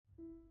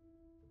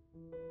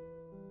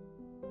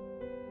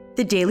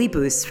The daily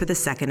boost for the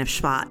 2nd of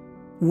Shvat,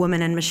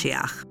 Woman and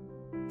Moshiach,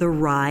 the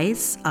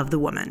rise of the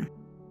woman.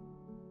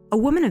 A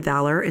woman of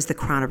valor is the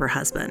crown of her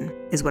husband,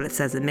 is what it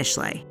says in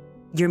Mishlei.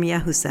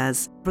 Yirmiyahu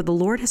says, "For the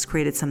Lord has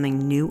created something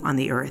new on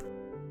the earth.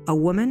 A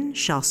woman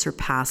shall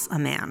surpass a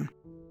man."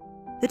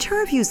 The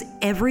Torah views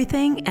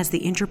everything as the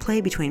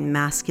interplay between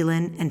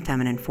masculine and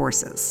feminine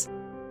forces.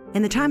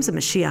 In the times of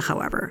Moshiach,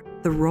 however,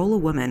 the role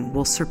of women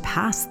will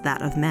surpass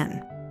that of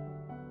men.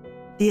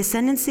 The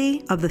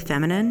ascendancy of the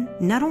feminine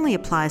not only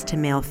applies to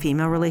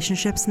male-female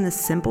relationships in the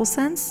simple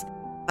sense,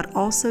 but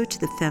also to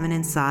the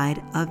feminine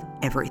side of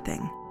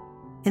everything.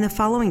 In the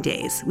following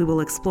days, we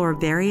will explore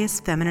various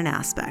feminine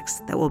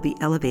aspects that will be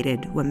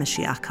elevated when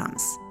Moshiach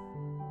comes.